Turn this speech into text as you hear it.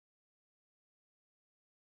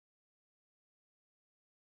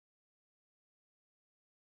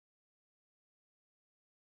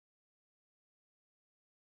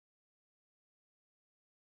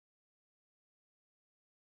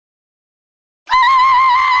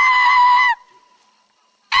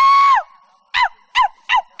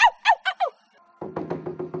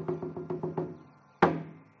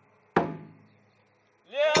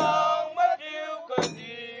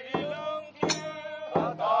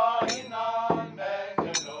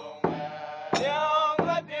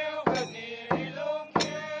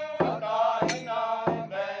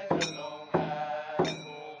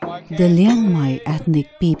The Liangmai ethnic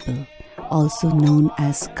people, also known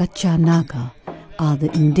as Kacha Naga, are the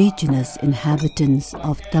indigenous inhabitants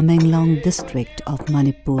of Tamenglong district of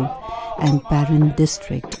Manipur and Paran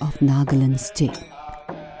district of Nagaland state.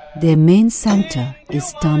 Their main center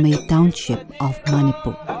is Tamai township of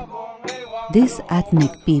Manipur. These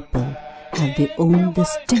ethnic people have their own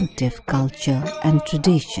distinctive culture and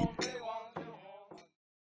tradition.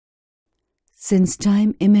 Since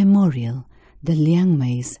time immemorial, the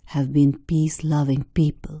Liangmais have been peace-loving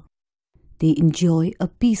people. They enjoy a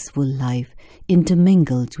peaceful life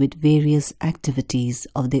intermingled with various activities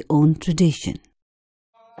of their own tradition.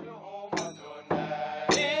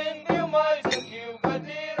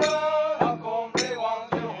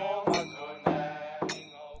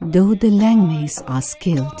 Though the Liangmais are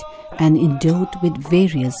skilled and endowed with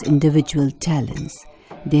various individual talents,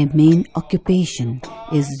 their main occupation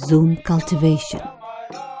is zone cultivation.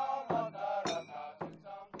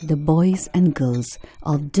 The boys and girls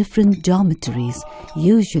of different dormitories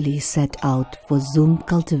usually set out for zone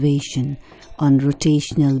cultivation on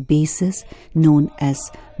rotational basis known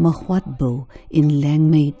as Mahwatbo in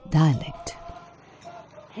Liangmai dialect.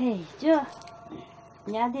 Hey, Jo,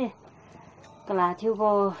 Nyadi,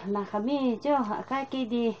 Kalatubo, Nakami, Jo,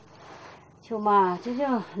 Akaki, Chuma,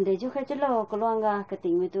 Jo, the Jukachelo, Kolonga,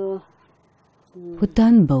 Katingu.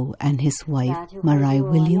 Hutanbo and his wife, Marai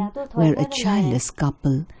William, were a childless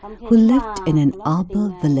couple who lived in an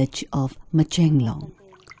arbor village of Machenglong.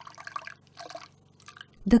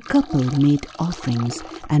 The couple made offerings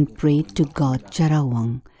and prayed to God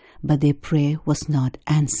Charawang, but their prayer was not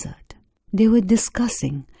answered. They were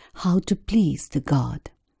discussing how to please the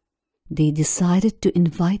god. They decided to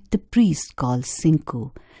invite the priest called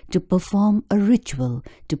Sinku to perform a ritual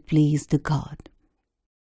to please the god.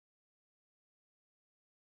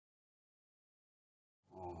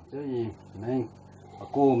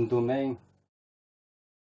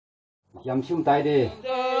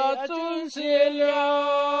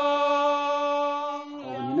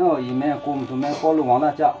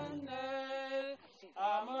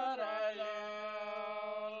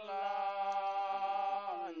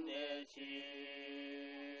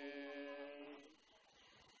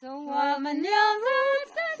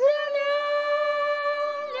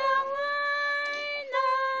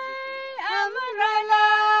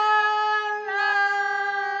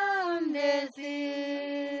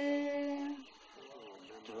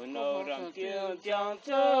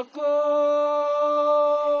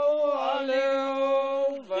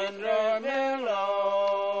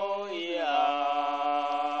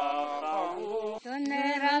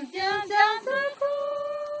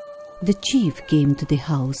 The chief came to the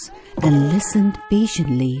house and listened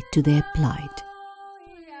patiently to their plight.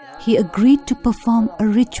 He agreed to perform a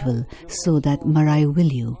ritual so that Marai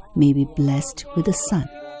Williu may be blessed with a son.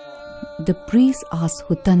 The priest asked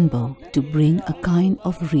Hutanbo to bring a kind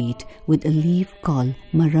of reed with a leaf called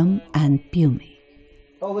maram and pume.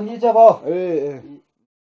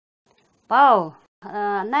 Bao,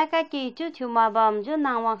 Nakaki, Chuma Bam,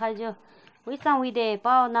 Junang Wakajo, we sang with the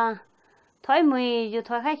Bao na. Toy me, you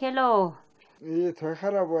toy hello. You toy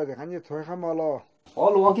Haraboy, and you toy Hamalo.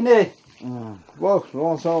 All walking there. Walk,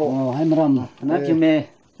 long so. Oh, I'm Ram. Not you may.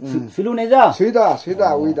 He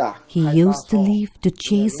used the leaf to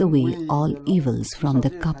chase away all evils from the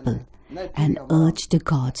couple and urged the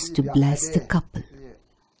gods to bless the couple.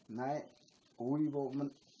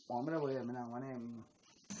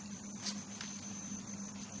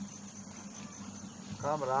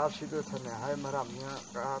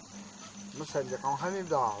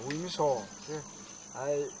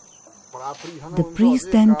 The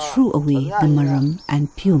priest then threw away the maram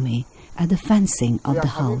and pume at the fencing of the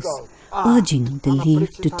house, urging the leaf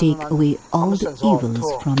to take away all the evils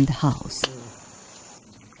from the house.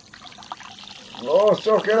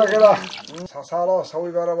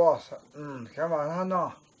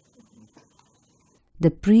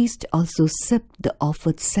 The priest also sipped the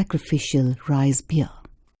offered sacrificial rice beer.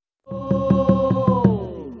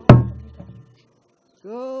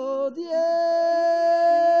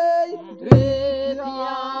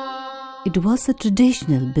 It was a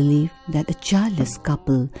traditional belief that a childless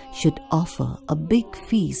couple should offer a big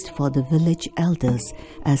feast for the village elders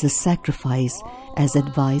as a sacrifice, as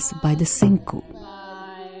advised by the Sinku.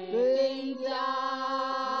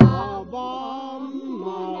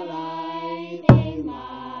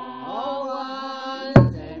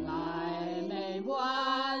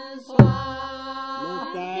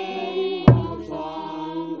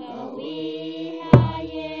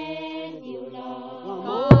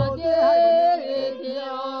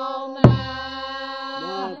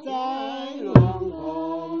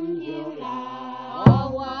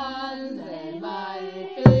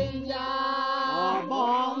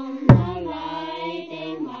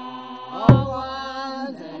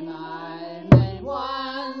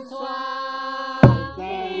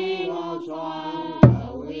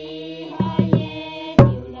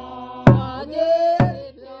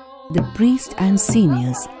 priest and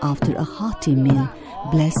seniors, after a hearty meal,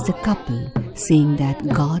 blessed the couple, saying that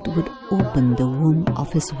God would open the womb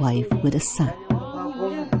of his wife with a son.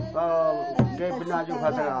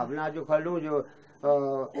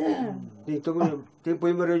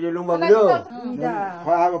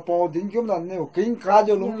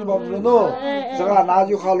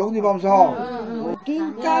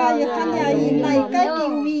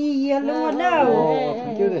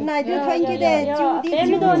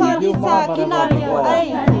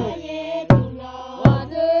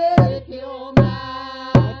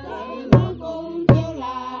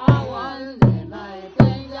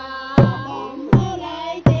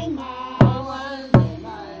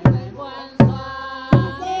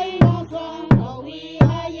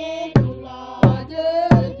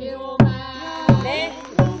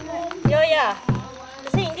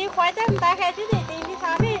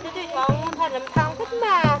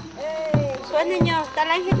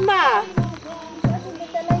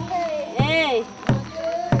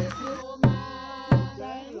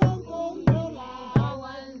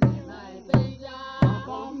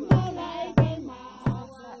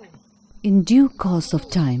 In due course of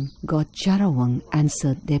time, God Charawang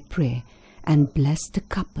answered their prayer and blessed the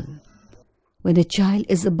couple. When a child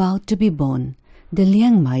is about to be born, the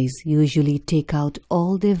Liangmais usually take out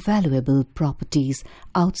all their valuable properties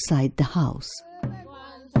outside the house.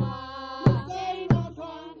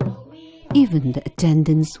 Even the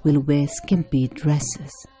attendants will wear skimpy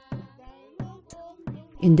dresses.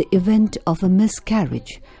 In the event of a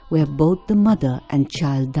miscarriage, where both the mother and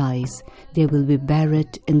child dies, they will be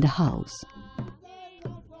buried in the house.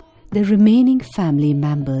 The remaining family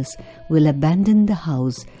members will abandon the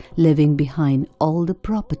house, leaving behind all the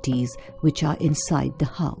properties which are inside the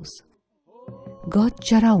house. God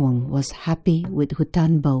Charawang was happy with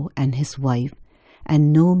Hutanbo and his wife,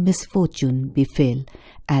 and no misfortune befell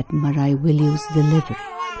at Marai Williu's delivery.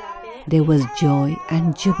 There was joy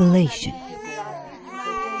and jubilation.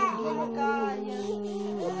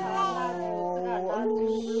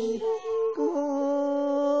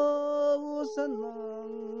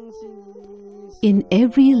 In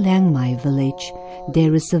every Liangmai village,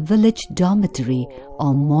 there is a village dormitory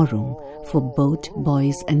or morung for both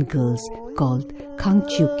boys and girls called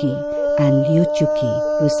Kangchuki and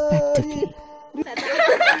Liuchuki respectively.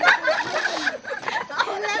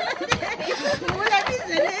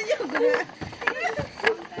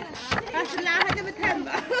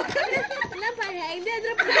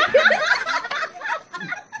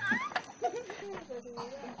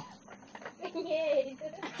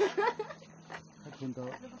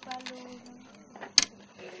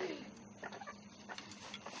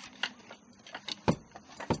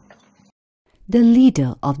 The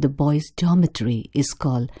leader of the boys' dormitory is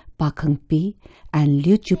called Pakangpi and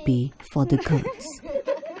Liuchupi for the girls.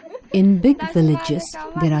 In big villages,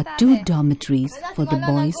 there are two dormitories for the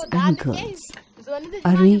boys and girls.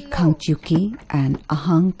 Ari Kangchuki and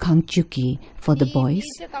Ahang Kangchuki for the boys,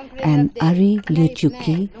 and Ari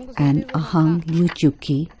Liuchuki and Ahang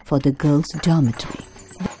Liuchuki for the girls' dormitory.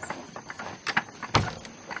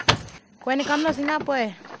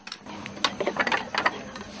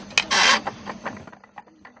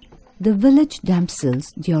 The village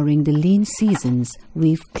damsels during the lean seasons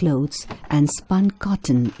weave clothes and spun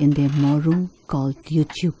cotton in their morung called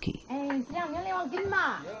Liuchuki.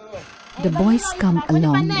 The boys come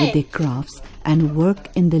along with their crafts and work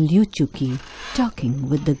in the Liuchuki, talking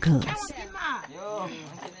with the girls.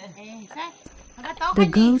 The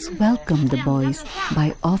girls welcome the boys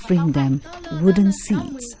by offering them wooden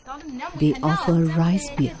seats. They offer rice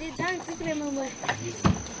beer.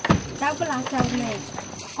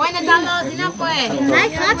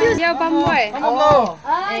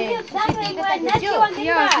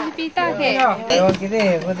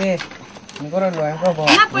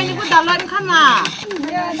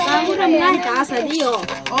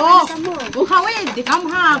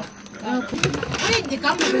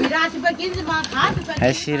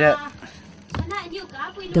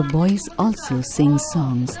 The boys also sing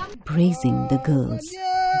songs praising the girls.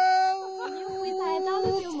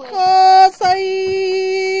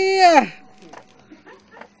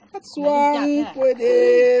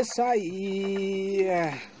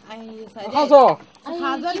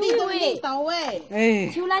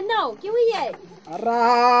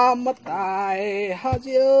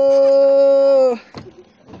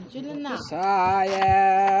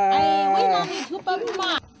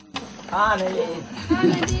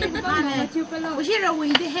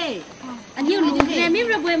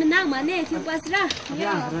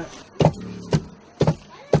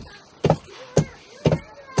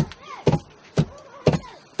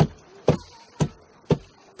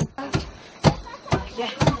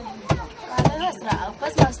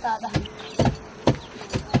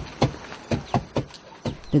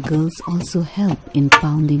 The girls also help in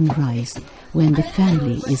pounding rice when the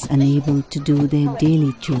family is unable to do their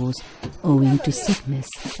daily chores owing to sickness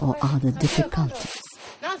or other difficulties.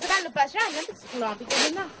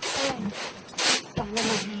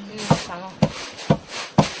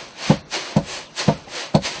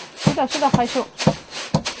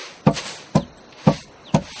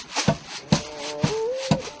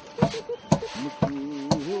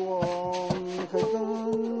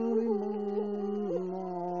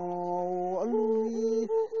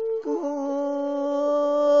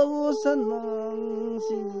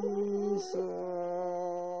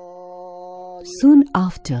 Soon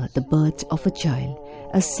after the birth of a child,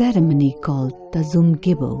 a ceremony called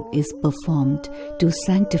Tazumgibo is performed to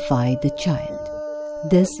sanctify the child.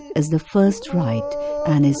 This is the first rite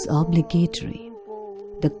and is obligatory.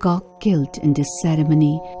 The cock killed in this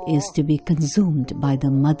ceremony is to be consumed by the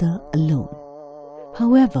mother alone.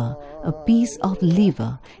 However, a piece of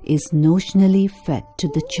liver is notionally fed to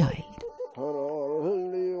the child.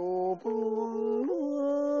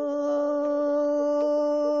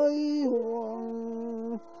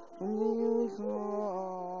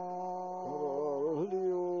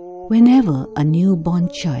 Whenever a newborn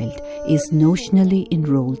child is notionally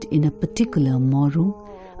enrolled in a particular morum,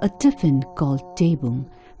 a tiffin called tebum,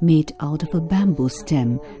 made out of a bamboo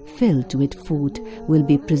stem filled with food, will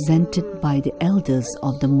be presented by the elders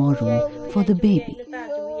of the morum for the baby.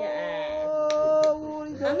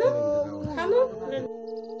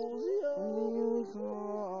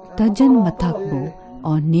 Tajan Matakbo,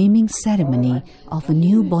 or naming ceremony of a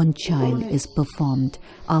newborn child, is performed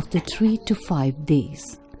after 3 to 5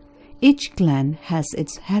 days. Each clan has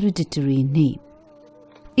its hereditary name.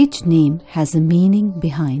 Each name has a meaning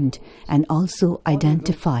behind and also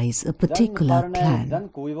identifies a particular clan.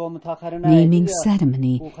 Naming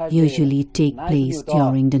ceremony usually take place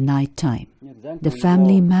during the night time. The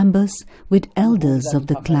family members with elders of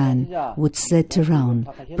the clan would sit around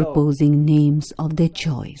proposing names of their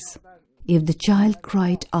choice. If the child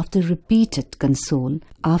cried after repeated console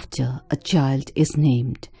after a child is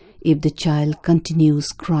named, if the child continues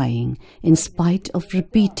crying in spite of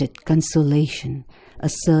repeated consolation, a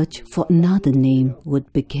search for another name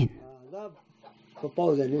would begin.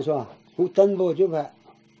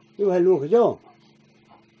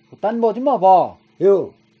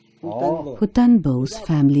 Hutanbo's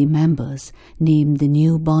family members named the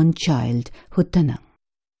newborn child Hutanang.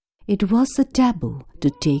 It was a taboo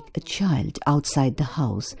to take a child outside the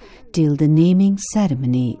house till the naming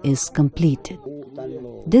ceremony is completed.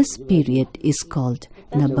 This period is called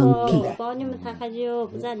Nabangki.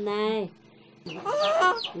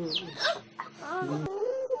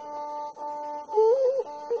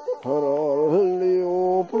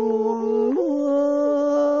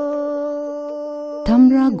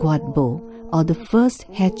 Thamra Gwadbo, or the first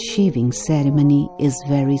head shaving ceremony, is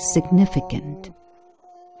very significant.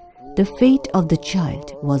 The fate of the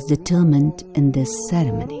child was determined in this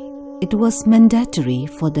ceremony. It was mandatory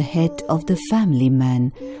for the head of the family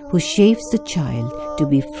man who shaves the child to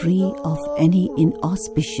be free of any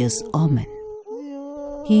inauspicious omen.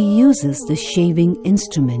 He uses the shaving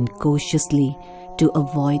instrument cautiously to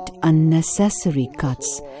avoid unnecessary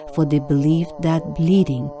cuts, for they believe that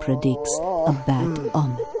bleeding predicts a bad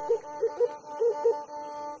omen.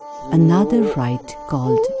 Another rite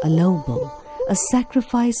called Alobo, a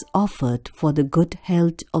sacrifice offered for the good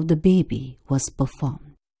health of the baby, was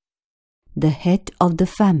performed. The head of the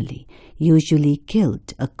family usually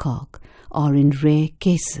killed a cock, or in rare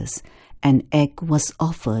cases, an egg was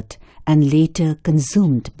offered and later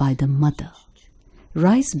consumed by the mother.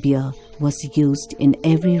 Rice beer was used in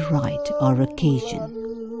every rite or occasion.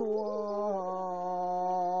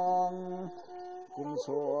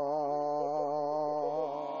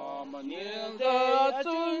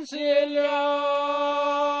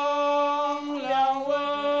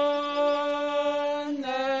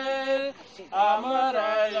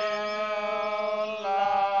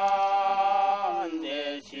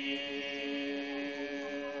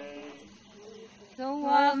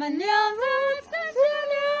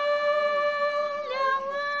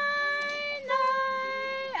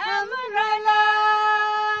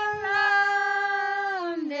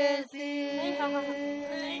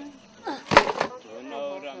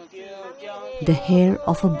 The hair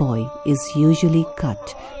of a boy is usually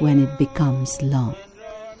cut when it becomes long.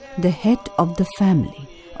 The head of the family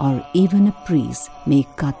or even a priest may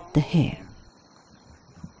cut the hair.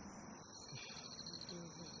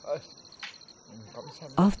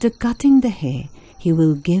 After cutting the hair, he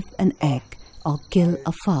will give an egg or kill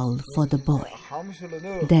a fowl for the boy.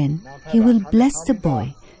 Then he will bless the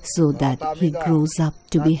boy so that he grows up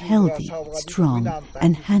to be healthy, strong,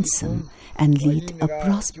 and handsome and lead a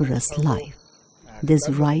prosperous life. This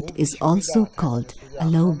rite is also called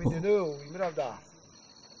alobo.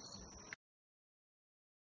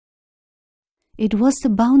 It was the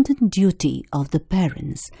bounden duty of the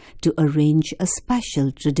parents to arrange a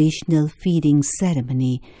special traditional feeding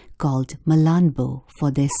ceremony called malanbo for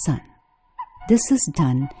their son. This is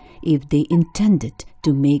done if they intended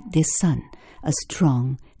to make their son a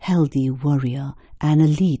strong, healthy warrior and a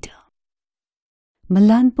leader.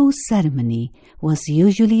 Malanbo ceremony was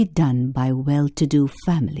usually done by well-to-do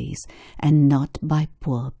families and not by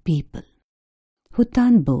poor people.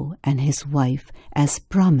 Hutanbo and his wife as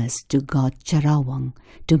promised to God Charawang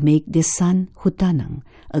to make their son Hutanang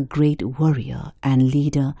a great warrior and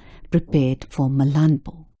leader prepared for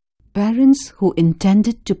Malanbo. Parents who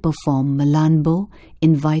intended to perform Malanbo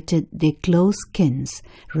invited their close kins,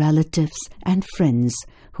 relatives and friends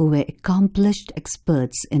who were accomplished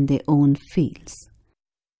experts in their own fields.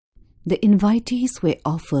 The invitees were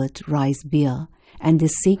offered rice beer and they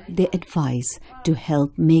seek their advice to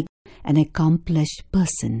help make an accomplished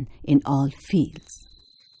person in all fields.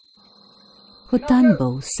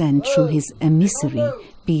 Hutanbo sent through his emissary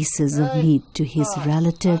pieces of meat to his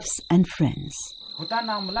relatives and friends.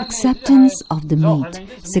 Acceptance of the meat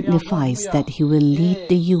signifies that he will lead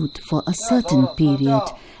the youth for a certain period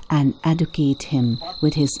and educate him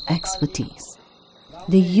with his expertise.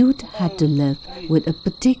 The youth had to live with a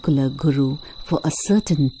particular guru for a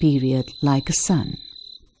certain period like a son.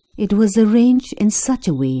 It was arranged in such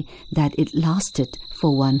a way that it lasted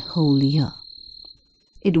for 1 whole year.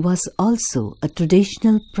 It was also a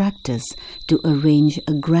traditional practice to arrange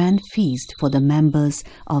a grand feast for the members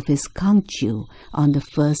of his kangchu on the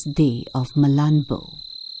first day of Malanbo.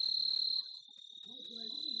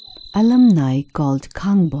 Alumni called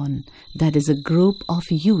Kangbon, that is a group of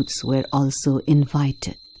youths, were also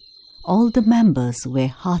invited. All the members were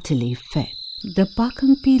heartily fed. The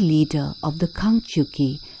Pakangpi leader of the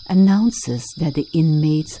Kangchuki announces that the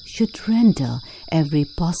inmates should render every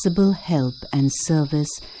possible help and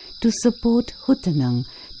service to support Hutanang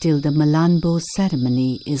till the Malanbo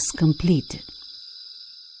ceremony is completed.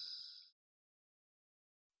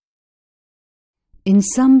 In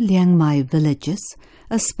some Liangmai villages,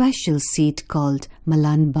 a special seat called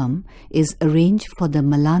Malanbam is arranged for the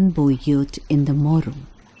Malanbo youth in the Morum.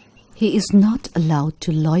 He is not allowed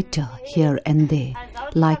to loiter here and there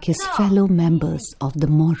like his fellow members of the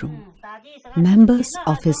Morum. Members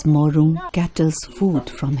of his Morum gathers food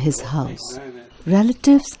from his house.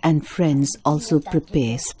 Relatives and friends also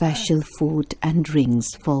prepare special food and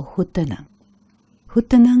drinks for Hutanang.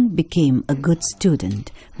 Hutanang became a good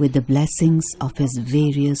student with the blessings of his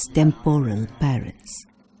various temporal parents.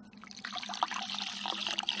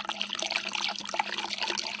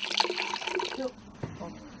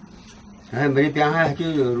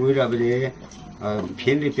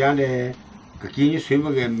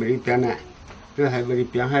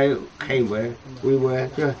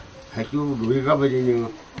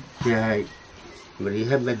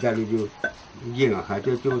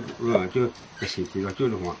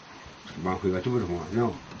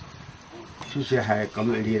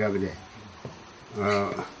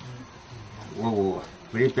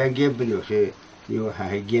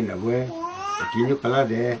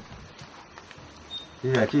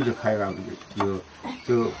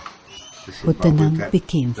 Hutanang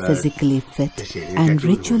became physically fit and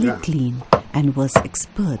ritually clean and was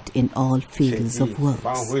expert in all fields of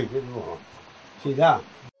works.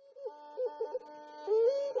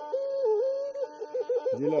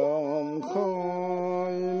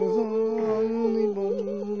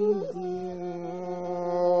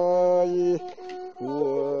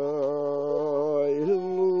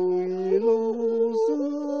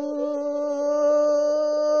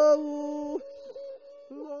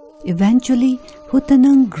 Eventually,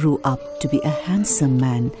 Hutanang grew up to be a handsome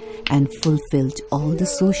man and fulfilled all the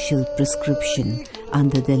social prescription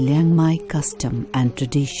under the Liangmai custom and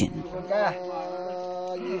tradition.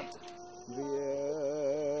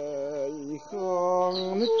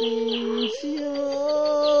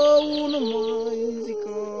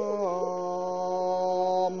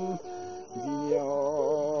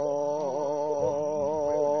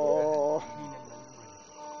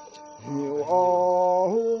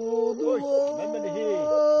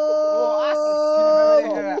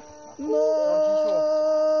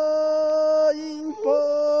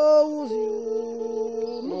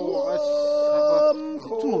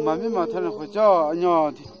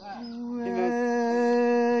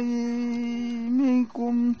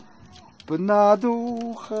 Benado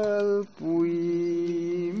helpui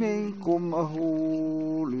kum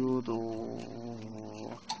ahu liu do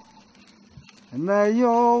na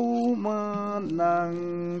yo ma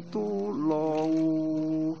nang tu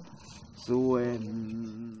lo suen.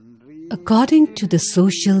 According to the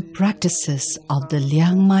social practices of the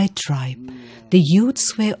Liangmai tribe, the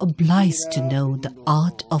youths were obliged to know the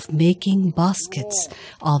art of making baskets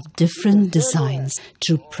of different designs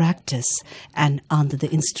through practice and under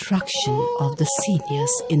the instruction of the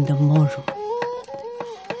seniors in the Moro.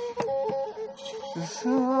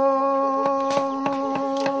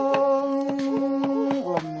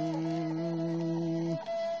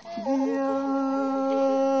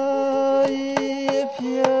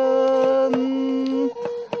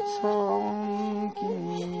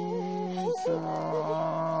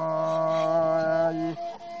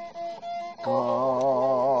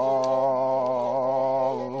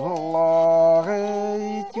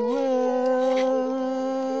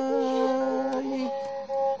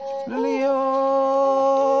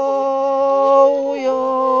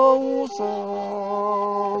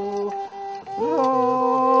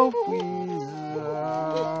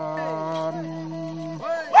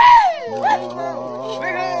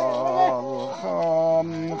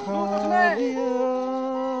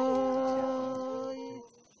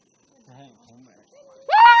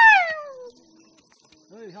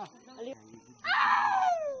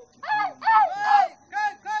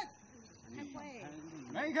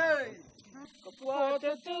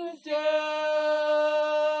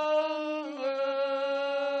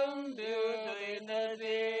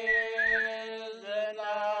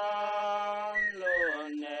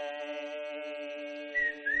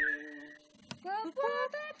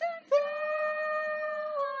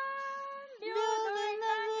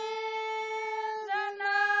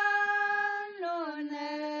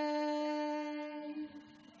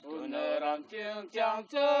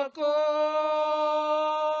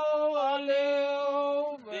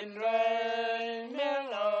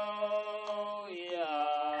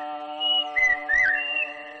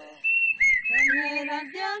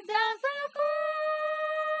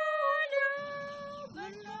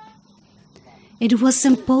 It was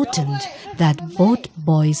important that both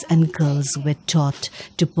boys and girls were taught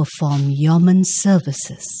to perform yeoman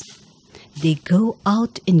services. They go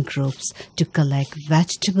out in groups to collect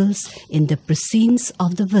vegetables in the precincts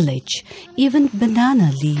of the village, even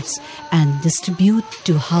banana leaves, and distribute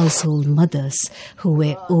to household mothers who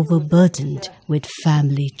were overburdened with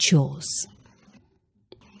family chores.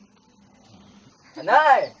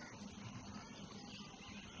 Hanai!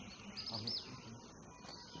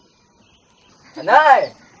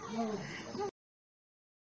 Hanai!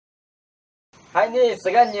 Hai ni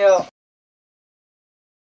segan nhiều.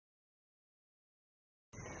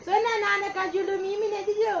 Sana nana kajulu mimi ne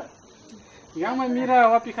diyo. Liangmai mira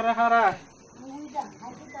wapi kara-kara.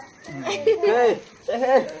 Hey,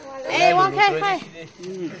 hey. Ê, Wang Khai Khai.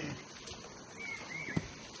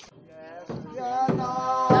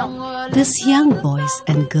 These young boys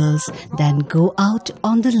and girls then go out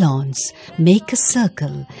on the lawns, make a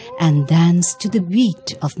circle, and dance to the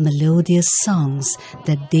beat of melodious songs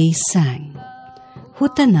that they sang.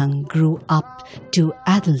 Hutanang grew up to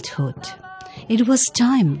adulthood. It was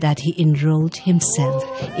time that he enrolled himself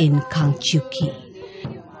in Kangchuki.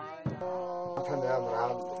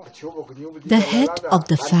 The head of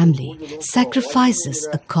the family sacrifices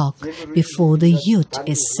a cock before the youth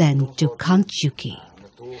is sent to Kangchuki.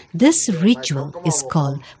 This ritual is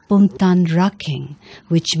called Pumtan Raking,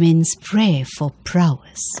 which means prayer for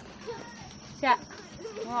prowess.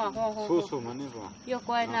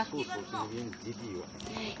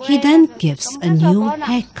 He then gives a new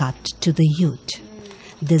haircut to the youth.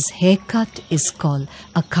 This haircut is called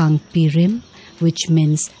Akang Pirim, which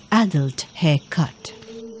means adult haircut.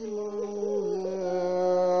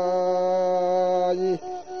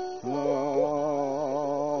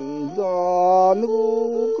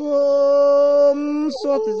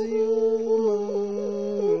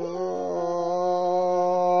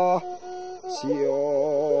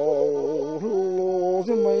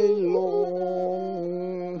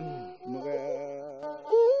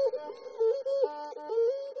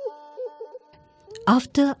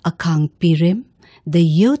 After Akang Pirim, the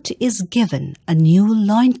youth is given a new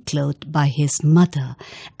loincloth by his mother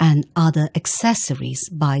and other accessories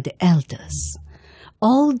by the elders.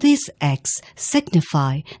 All these acts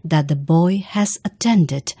signify that the boy has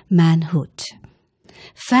attained manhood.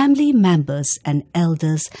 Family members and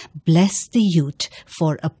elders bless the youth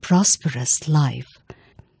for a prosperous life.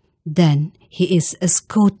 Then he is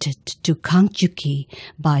escorted to Kangchuki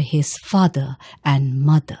by his father and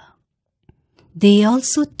mother. They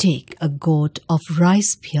also take a gourd of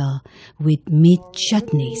rice beer with meat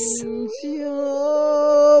chutneys.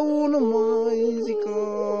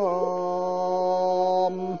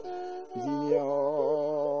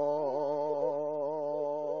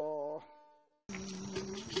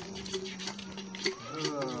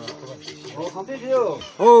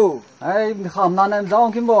 Oh, ai kham nan em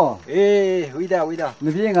dong kim bo. Ui da.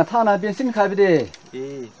 Ni bi nga tha na bien sin khai bi de.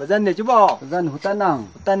 Ba zan ne chu bo. Zan hu tan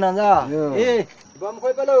nang ra. Bom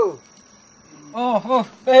khoi pa lo.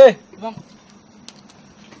 Bom.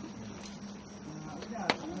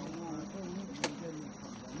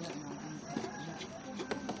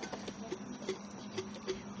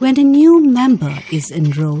 When a new member is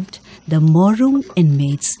enrolled, the Morung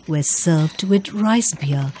inmates were served with rice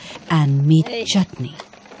beer and meat chutney.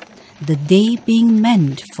 The day being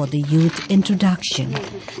meant for the youth introduction,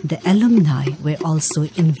 the alumni were also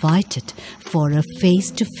invited for a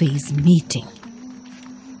face-to-face meeting.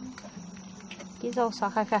 Ui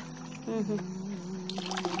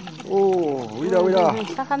da.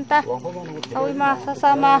 Sakanta. Awi ma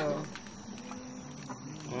sasama.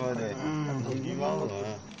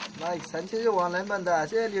 Này, sẵn chế cho hoàn lấy bàn đà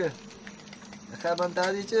chế liều. Khai bàn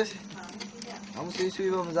đà đi chứ. Ông suy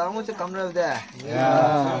bầm dáng muốn chứ cắm rêu đà.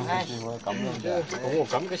 Cắm rêu đà. Ồ,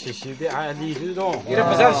 cắm cái xì đi ai đi chứ đâu. Ý là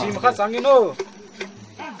bây giờ xì mà khát sáng cái nô.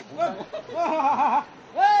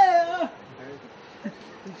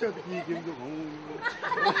 Cho cái gì kiếm được không?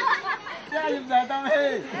 Ra dùm giải tao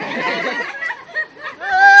hê.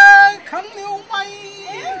 Khăn liêu mày.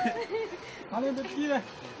 Khăn liêu đất kia này.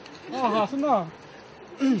 Xuân nào.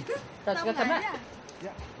 Tao chỉ có thấm ạ.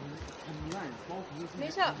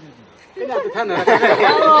 Mấy sợ? Cái nào tự thân này?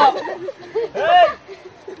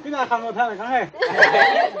 Cái nào khăn một thân này khăn này?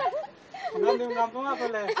 Ngắm đi ngắm cũng ngắm tôi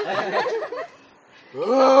này.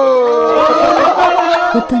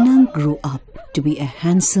 Hutanang grew up to be a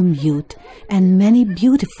handsome youth, and many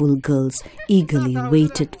beautiful girls eagerly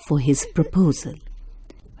waited for his proposal.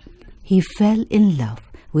 He fell in love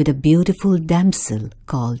with a beautiful damsel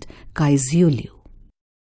called Kaizyulu.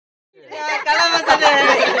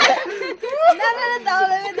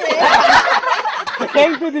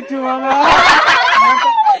 Thank you, the mama.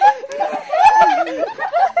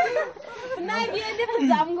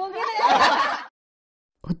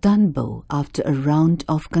 Utanbo, after a round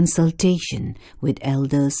of consultation with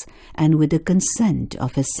elders and with the consent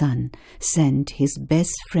of his son, sent his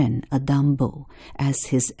best friend Adambo as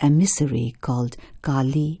his emissary called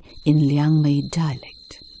Kali in Liangmai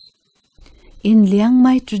dialect. In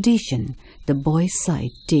Liangmai tradition, the boy's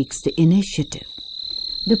side takes the initiative.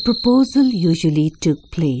 The proposal usually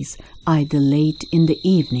took place either late in the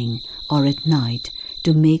evening or at night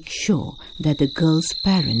to make sure that the girl's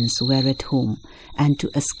parents were at home and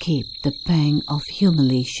to escape the pang of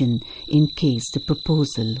humiliation in case the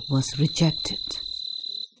proposal was rejected.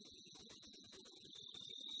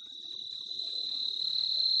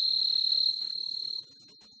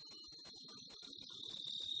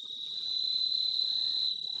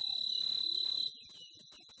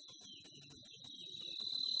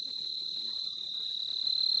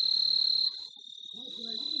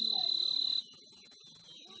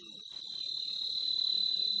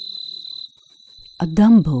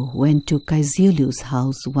 Adambo went to Kaizyulu's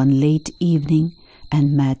house one late evening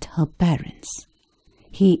and met her parents.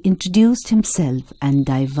 He introduced himself and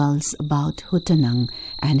divulged about Hutanang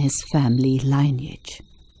and his family lineage.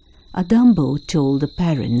 Adambo told the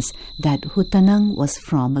parents that Hutanang was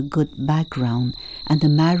from a good background and the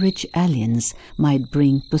marriage alliance might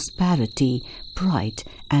bring prosperity, pride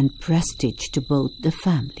and prestige to both the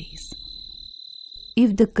families.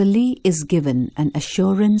 If the Kali is given an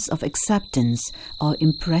assurance of acceptance or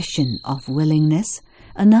impression of willingness,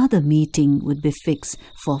 another meeting would be fixed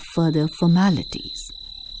for further formalities.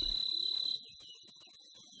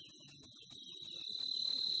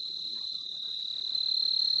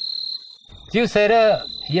 Chiu sera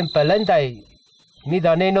yem palantai mi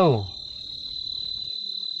daneno.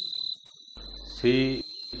 Si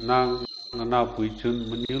nang na pui chun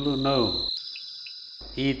manilu no.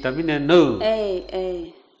 I tamine no.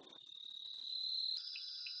 Ê.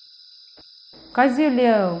 Cái dữ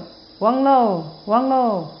liệu, Wang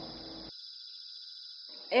Lo.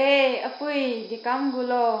 Ê, apui, di kam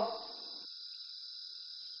gulo.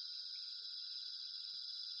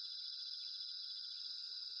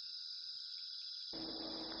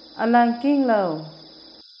 Alang king lo.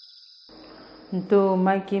 Tu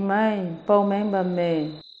mai ki mai, pau meng ba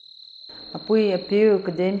me. Apui apiu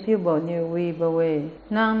kadem piu bo niu wi ba we.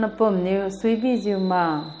 Nang na pom niu sui bi ju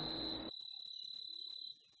ma.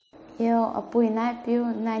 Yo apui nai piu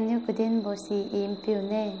nai niu kadem bo si im piu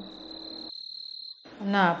ne.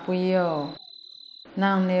 na puyo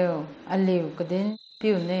nang neo aliu kadin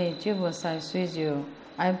piu ne jubo sai suijo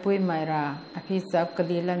ai pui mai ra akhi sap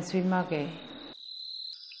kali lan sui ma ke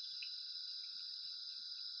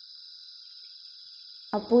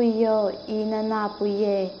Apuyo ina na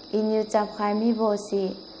puye inyu chap khai mi bosi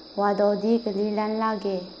wado di kali lan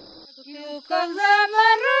lage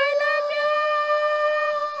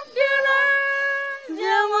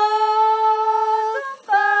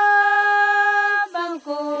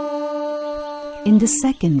In the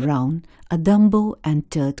second round, Adambo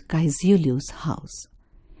entered Kaisiulu's house.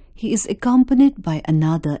 He is accompanied by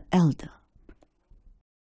another elder.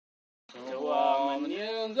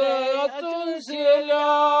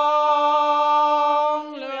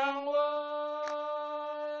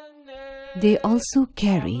 They also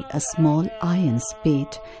carry a small iron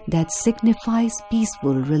spade that signifies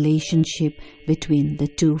peaceful relationship between the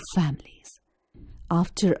two families.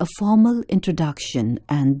 After a formal introduction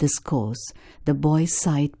and discourse, the boy's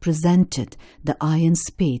side presented the iron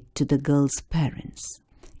spade to the girl's parents.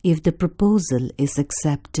 If the proposal is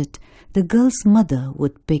accepted, the girl's mother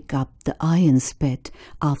would pick up the iron spade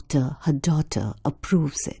after her daughter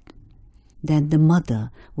approves it. Then the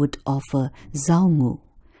mother would offer zaungu,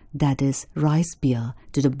 that is rice beer,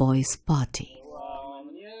 to the boy's party.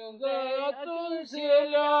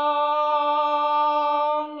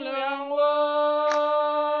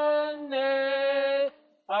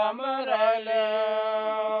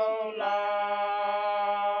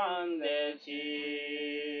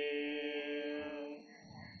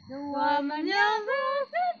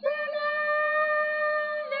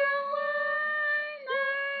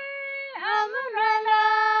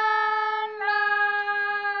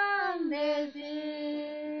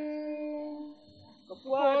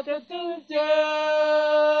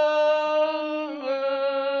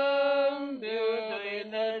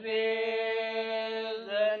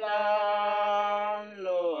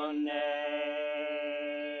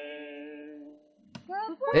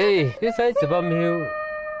 Hey, this is the bomb hill.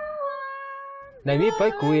 Này mi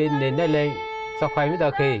phải cùi nên đây là sao phải mi ta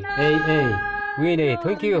kì. We này,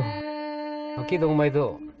 thank you. Aki dong mai do.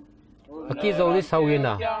 Aki dong đi sau yên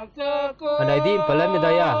à. Anh này đi phải làm mi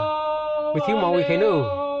đây à. We thiếu mong we khen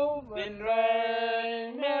nữa.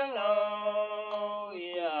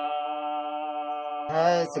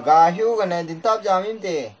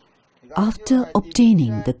 After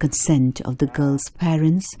obtaining the consent of the girl's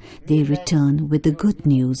parents, they return with the good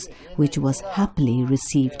news, which was happily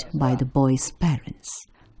received by the boy's parents.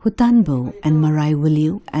 Hutanbo and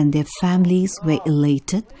Maraiwiliu and their families were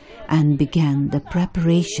elated and began the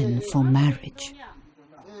preparation for marriage.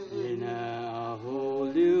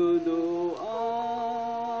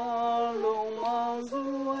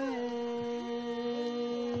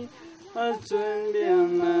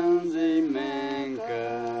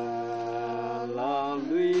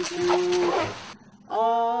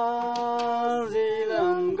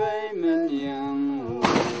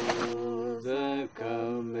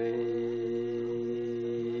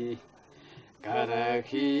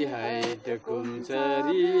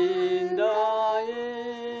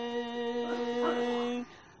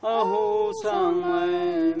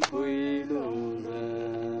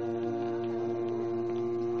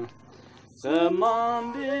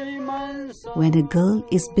 When a girl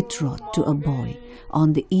is betrothed to a boy,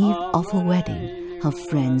 on the eve of her wedding, her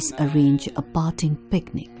friends arrange a parting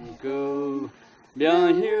picnic.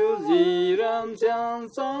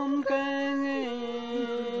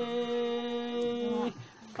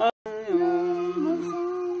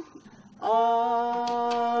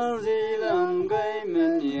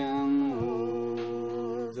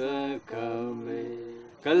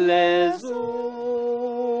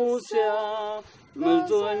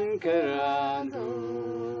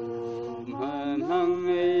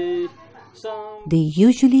 They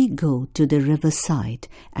usually go to the riverside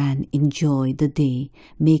and enjoy the day,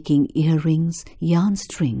 making earrings, yarn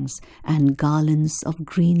strings, and garlands of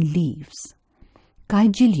green leaves.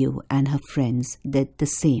 Kaijiliu and her friends did the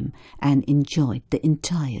same and enjoyed the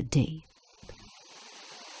entire day.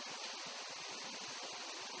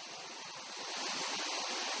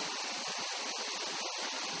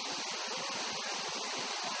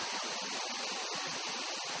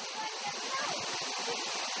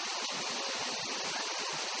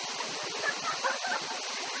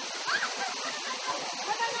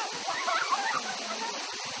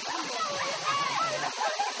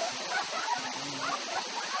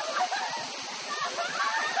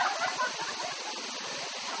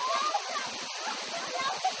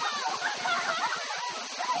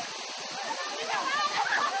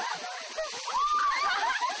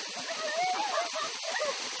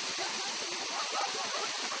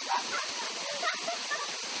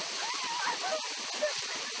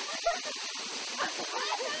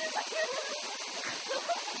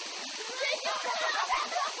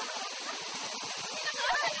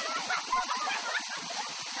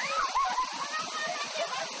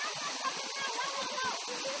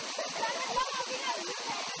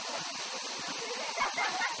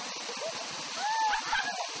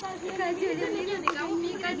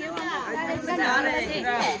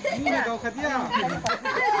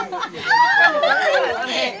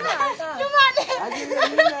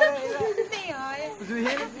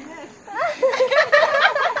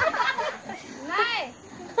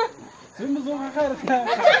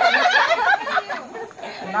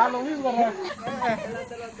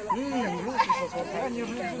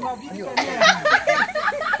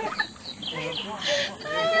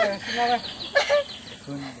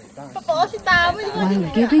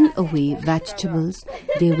 While giving away vegetables,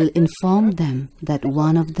 they will inform them that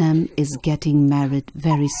one of them is getting married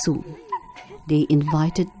very soon. They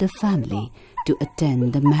invited the family to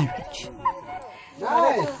attend the marriage.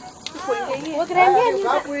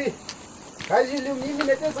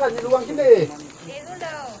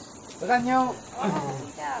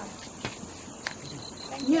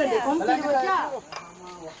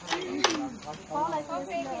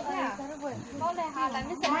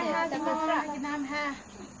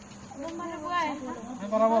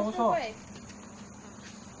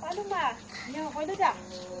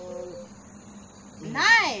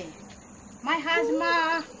 Này, mai hai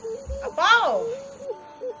mà bao.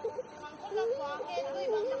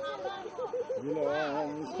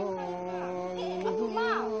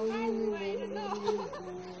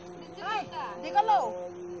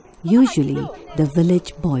 Usually, the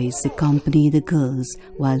village boys accompany the girls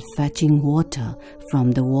while fetching water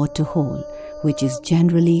from the water hole, which is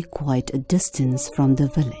generally quite a distance from the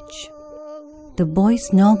village. The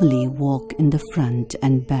boys normally walk in the front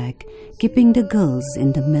and back, keeping the girls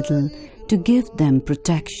in the middle to give them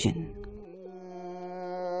protection.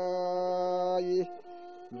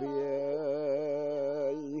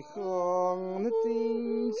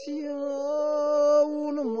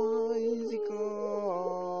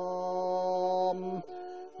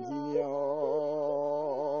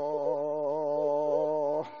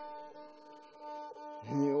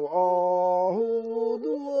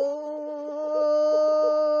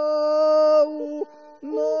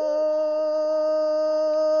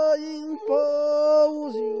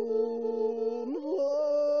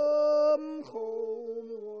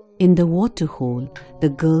 In the water hole, the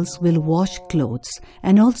girls will wash clothes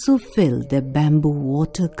and also fill their bamboo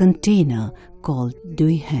water container called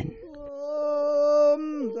duihen.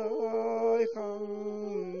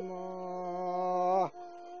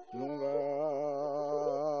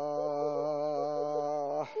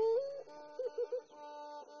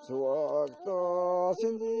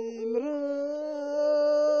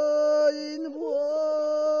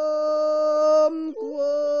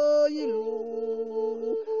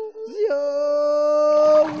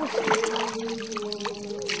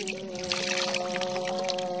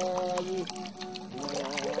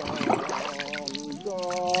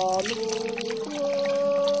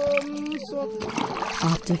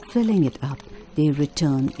 After filling it up, they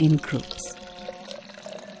return in groups.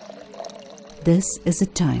 This is a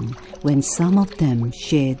time when some of them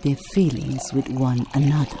share their feelings with one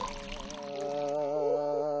another.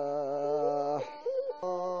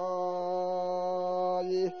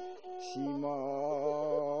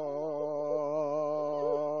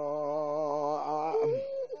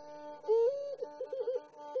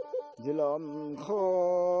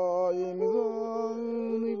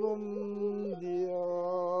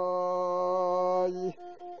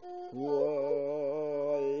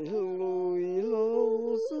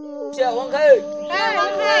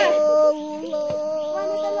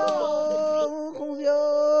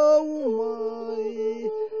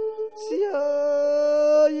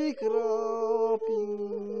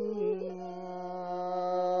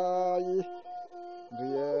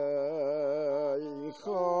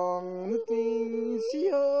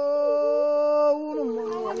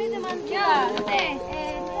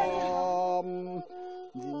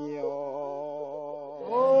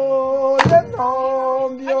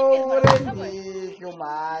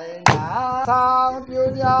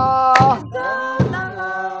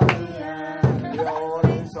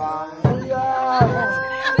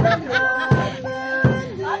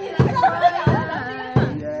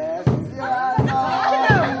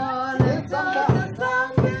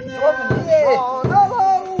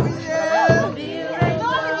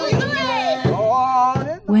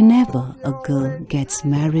 Whenever a girl gets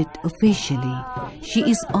married officially, she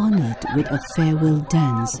is honored with a farewell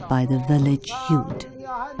dance by the village youth.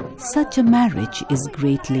 Such a marriage is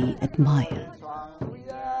greatly admired.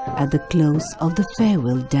 At the close of the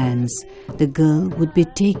farewell dance, the girl would be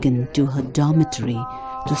taken to her dormitory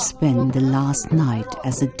to spend the last night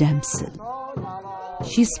as a damsel.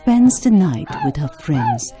 She spends the night with her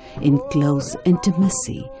friends in close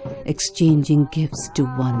intimacy, exchanging gifts to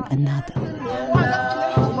one another.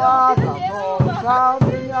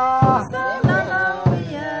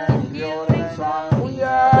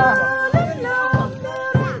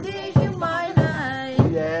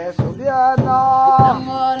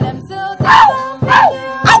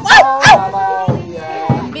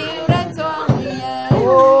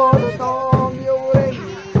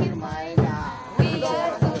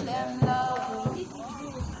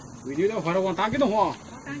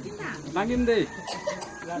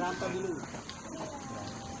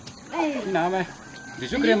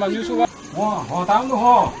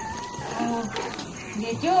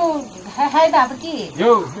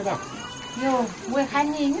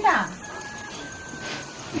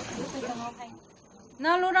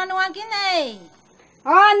 Nó luôn ra nuông kín này.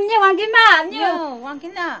 Nhiều hoàng kim mà, Nhiều hoàng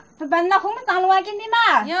kín à. bạn nào không biết tặng hoàng kim đi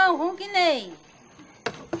mà. Nhiều hoàng kín này.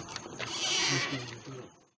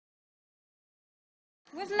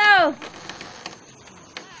 What's low?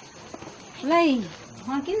 Lây,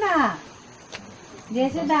 hoàng kín à.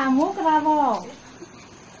 Để sẽ đàm mũ cái vào.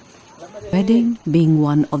 Wedding being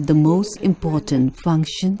one of the most important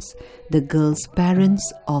functions, the girl's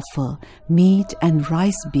parents offer meat and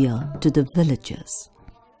rice beer to the villagers.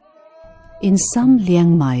 In some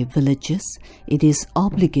Liangmai villages, it is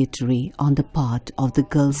obligatory on the part of the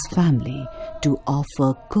girl's family to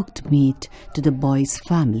offer cooked meat to the boy's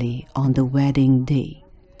family on the wedding day.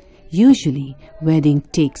 Usually, wedding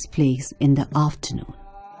takes place in the afternoon.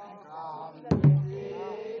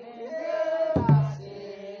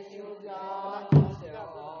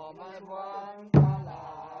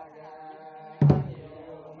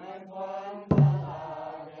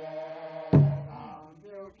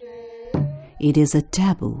 It is a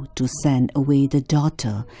taboo to send away the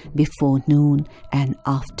daughter before noon and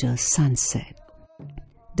after sunset.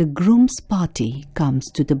 The groom's party comes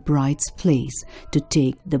to the bride's place to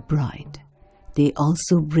take the bride. They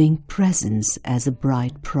also bring presents as a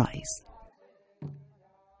bride price.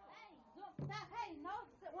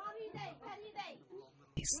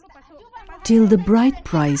 Till the bride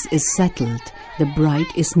price is settled, the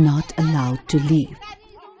bride is not allowed to leave.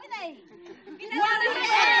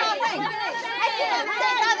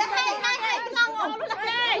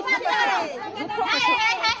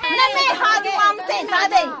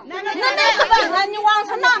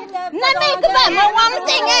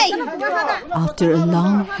 After a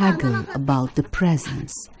long haggle about the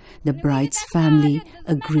presents, the bride's family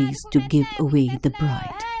agrees to give away the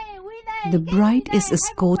bride. The bride is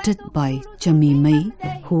escorted by Liangmai,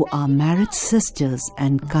 who are married sisters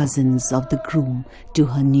and cousins of the groom, to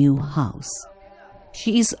her new house.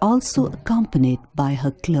 She is also accompanied by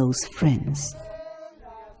her close friends.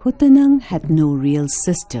 Hutanang had no real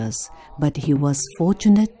sisters, but he was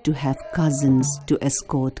fortunate to have cousins to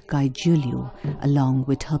escort Kai Julio along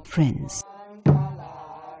with her friends.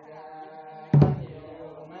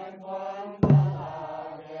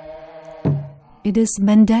 It is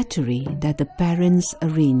mandatory that the parents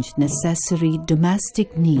arrange necessary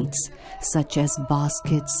domestic needs such as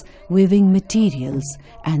baskets, weaving materials,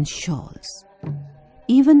 and shawls.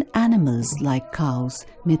 Even animals like cows,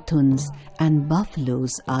 mithuns, and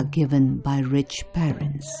buffaloes are given by rich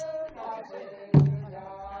parents.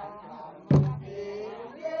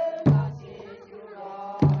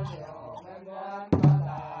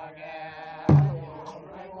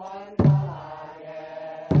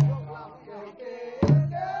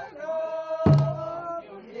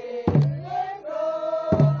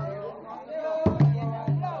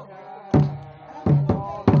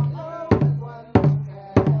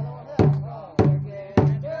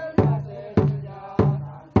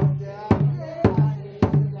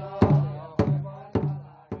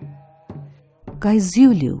 Kai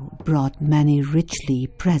Julio brought many richly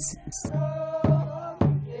presents.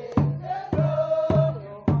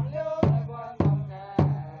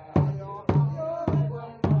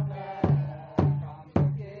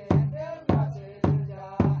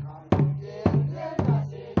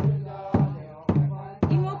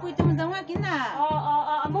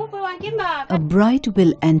 A bride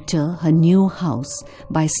will enter her new house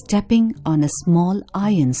by stepping on a small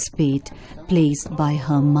iron spade placed by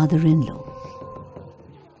her mother-in-law.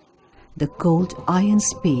 The cold iron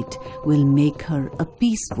spade will make her a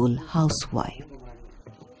peaceful housewife.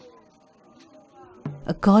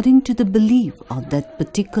 According to the belief of that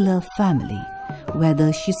particular family,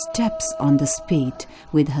 whether she steps on the spade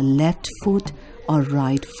with her left foot or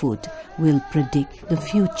right foot will predict the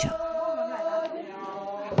future.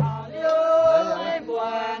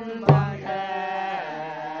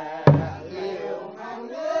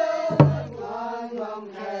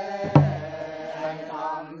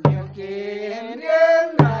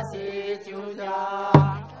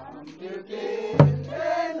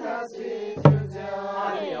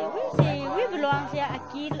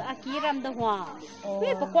 Akiram the hoa. We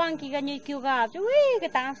Paquan Kigan Kuga, we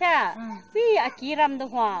get answer. We Akiram the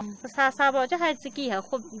hoa. Sasabo to Hatsiki,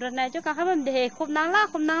 Ranajo Kahaman de Kumnala,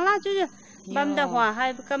 Bam the hoa,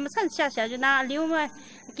 have become sunshine, Sajana, Luma,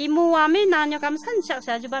 Kimuami, Nanya comes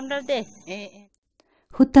sunshine, Bam de.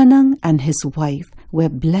 Hutanang and his wife were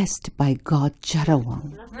blessed by God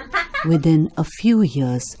Charawang. Within a few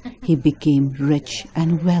years, he became rich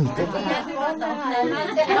and wealthy.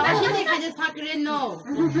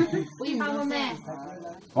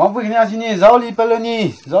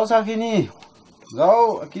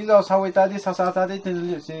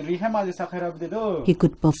 He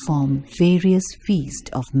could perform various feasts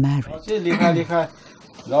of marriage.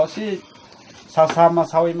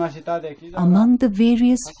 Among the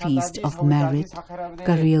various feasts of merit,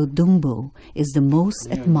 Karyao Dungbo is the most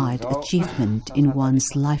admired achievement in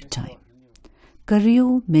one's lifetime.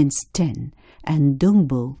 Karyao means 10 and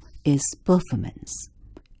Dungbo is performance.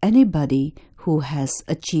 Anybody who has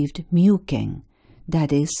achieved Myukeng,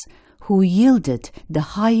 that is, who yielded the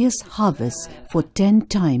highest harvest for 10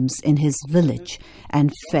 times in his village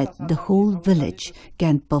and fed the whole village,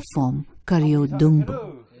 can perform Karyao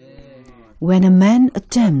Dungbo. When a man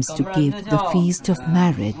attempts to give the feast of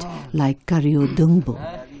merit like Karyao Dungbo,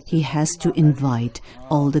 he has to invite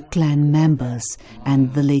all the clan members and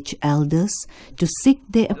village elders to seek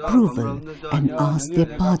their approval and ask their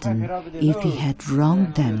pardon if he had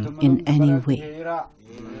wronged them in any way.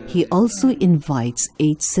 He also invites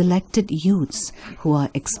 8 selected youths who are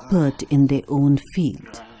expert in their own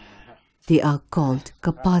field. They are called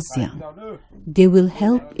Kapasyang. They will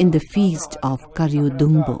help in the feast of Karyao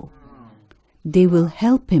Dungbo. They will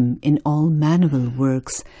help him in all manual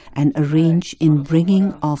works and arrange in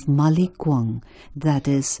bringing of Mali Kwang, that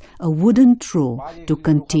is, a wooden trough to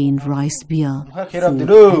contain rice beer, food,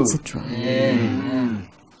 etc.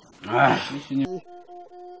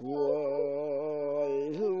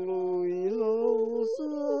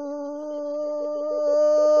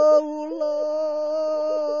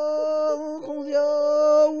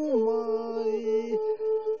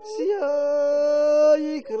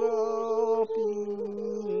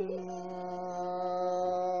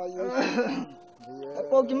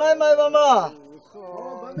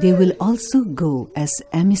 They will also go as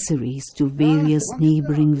emissaries to various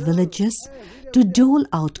neighboring villages to dole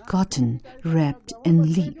out cotton wrapped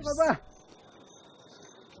in leaves.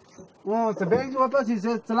 Now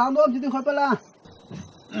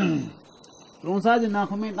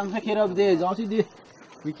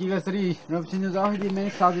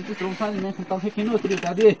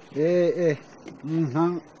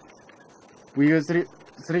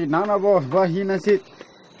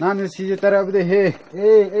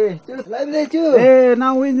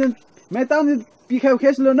we metan because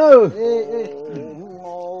Keslo no.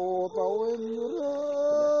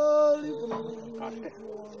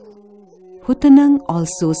 Hutanang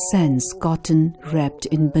also sends cotton wrapped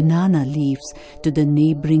in banana leaves to the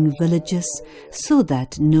neighboring villages so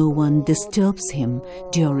that no one disturbs him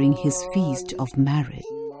during his feast of marriage.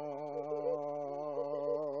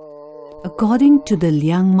 According to the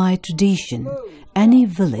Liangmai tradition, any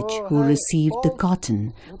village who received the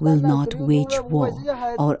cotton will not wage war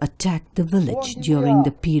or attack the village during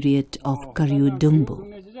the period of Karyao Dungbo.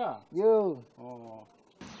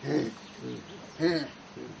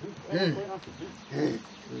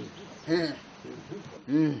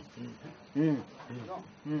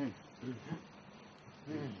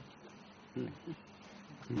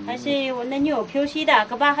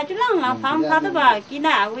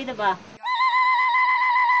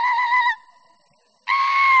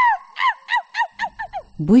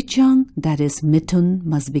 Buichang, that is Mithun,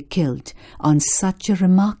 must be killed on such a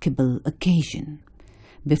remarkable occasion.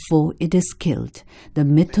 Before it is killed, the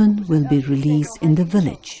Mithun will be released in the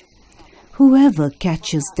village. Whoever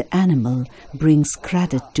catches the animal brings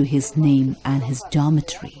credit to his name and his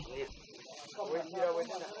dormitory.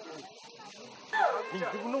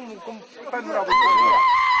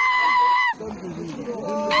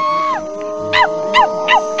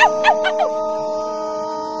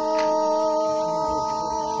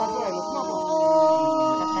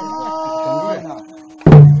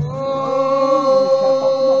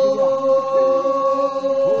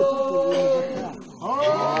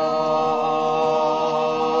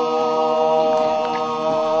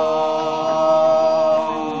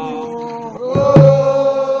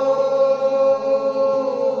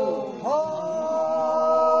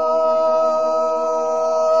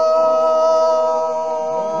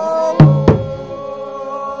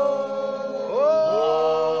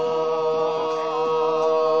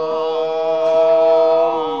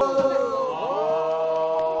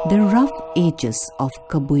 The rough edges of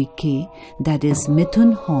kabuike, that is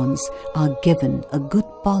mithun horns, are given a good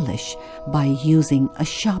polish by using a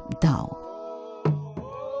sharp dao.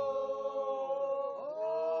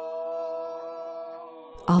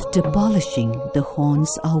 After polishing, the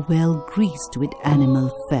horns are well greased with animal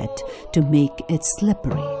fat to make it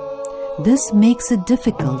slippery. This makes it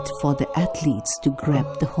difficult for the athletes to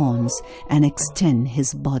grab the horns and extend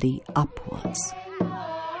his body upwards.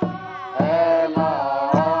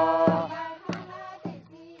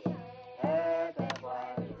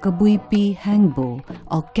 Kabuipi hangbo,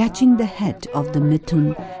 or catching the head of the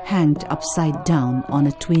mithun hanged upside down on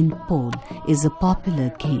a twin pole, is a popular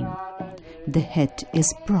game. The head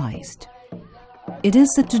is prized. It is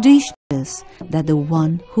the tradition that the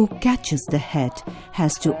one who catches the head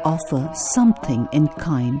has to offer something in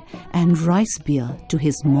kind and rice beer to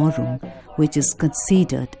his morum, which is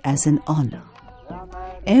considered as an honor.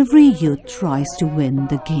 Every youth tries to win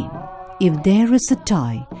the game. If there is a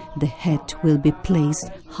tie, the head will be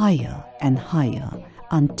placed higher and higher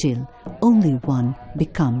until only one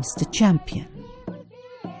becomes the champion.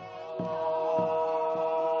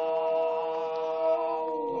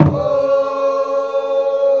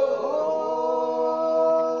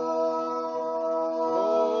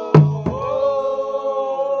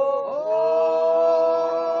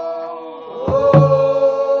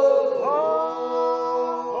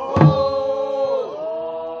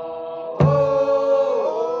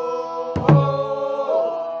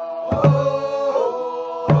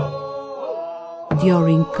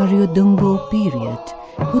 During Karyodungbo period,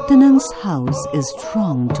 Hutanang's house is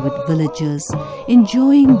thronged with villagers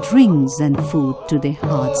enjoying drinks and food to their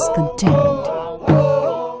heart's content.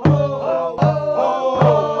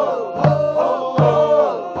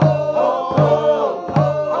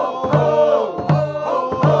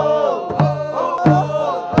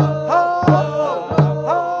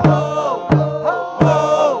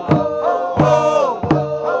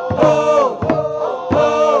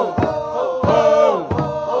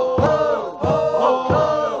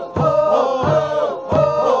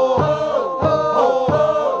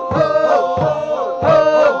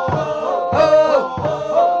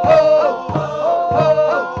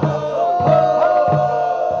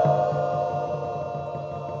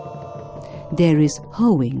 There is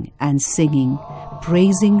hoeing and singing,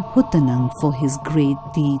 praising Hutanang for his great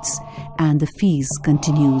deeds, and the feast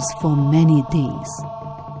continues for many days.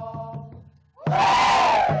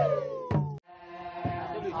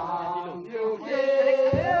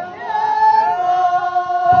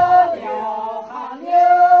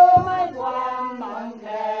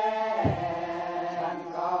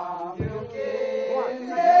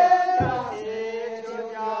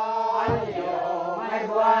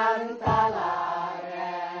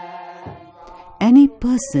 Any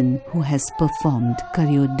person who has performed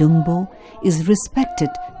Karyodungbo is respected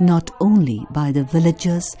not only by the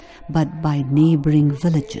villagers but by neighboring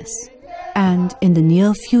villages. And in the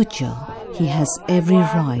near future, he has every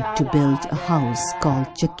right to build a house called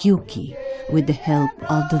Chakyuki with the help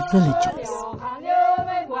of the villagers.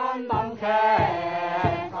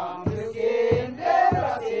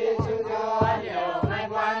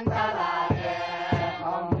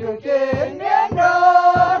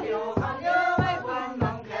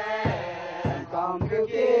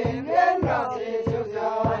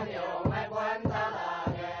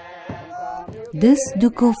 This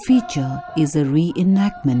Duko feature is a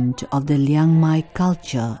reenactment of the Liangmai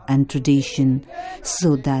culture and tradition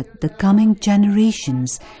so that the coming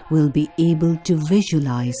generations will be able to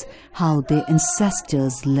visualize how their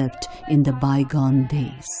ancestors lived in the bygone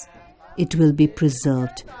days. It will be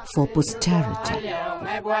preserved for posterity.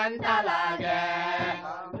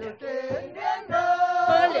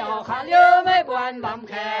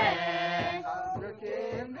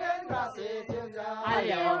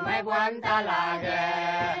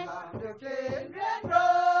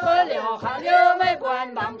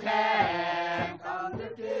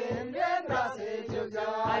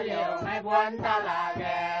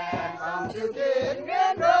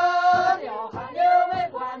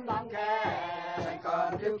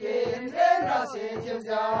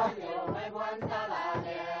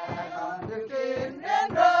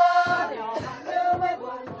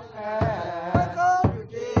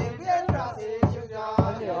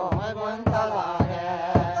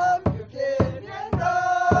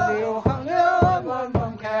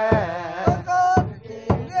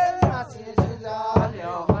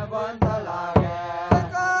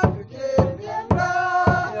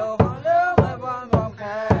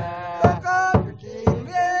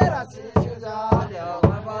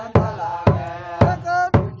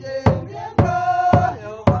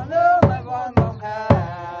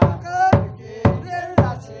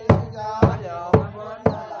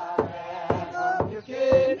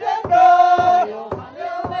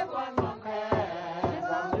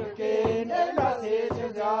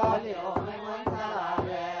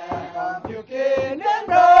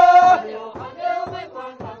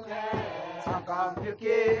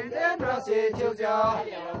 sẽ chiều gió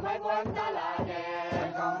mai quan ta là kẻ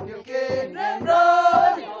còn điều kiện đến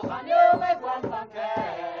đó nhiều mai quan bằng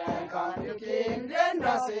kẻ còn điều kiện đến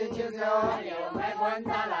đó sẽ chiều gió mai quan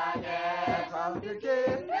ta là kẻ còn điều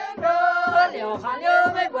kiện đến đó nhiều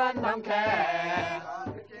mai quan bằng kẻ còn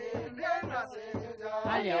điều kiện đến đó sẽ chiều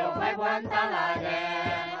gió nhiều mai quan ta là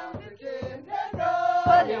kẻ còn điều kiện đến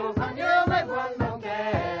đó nhiều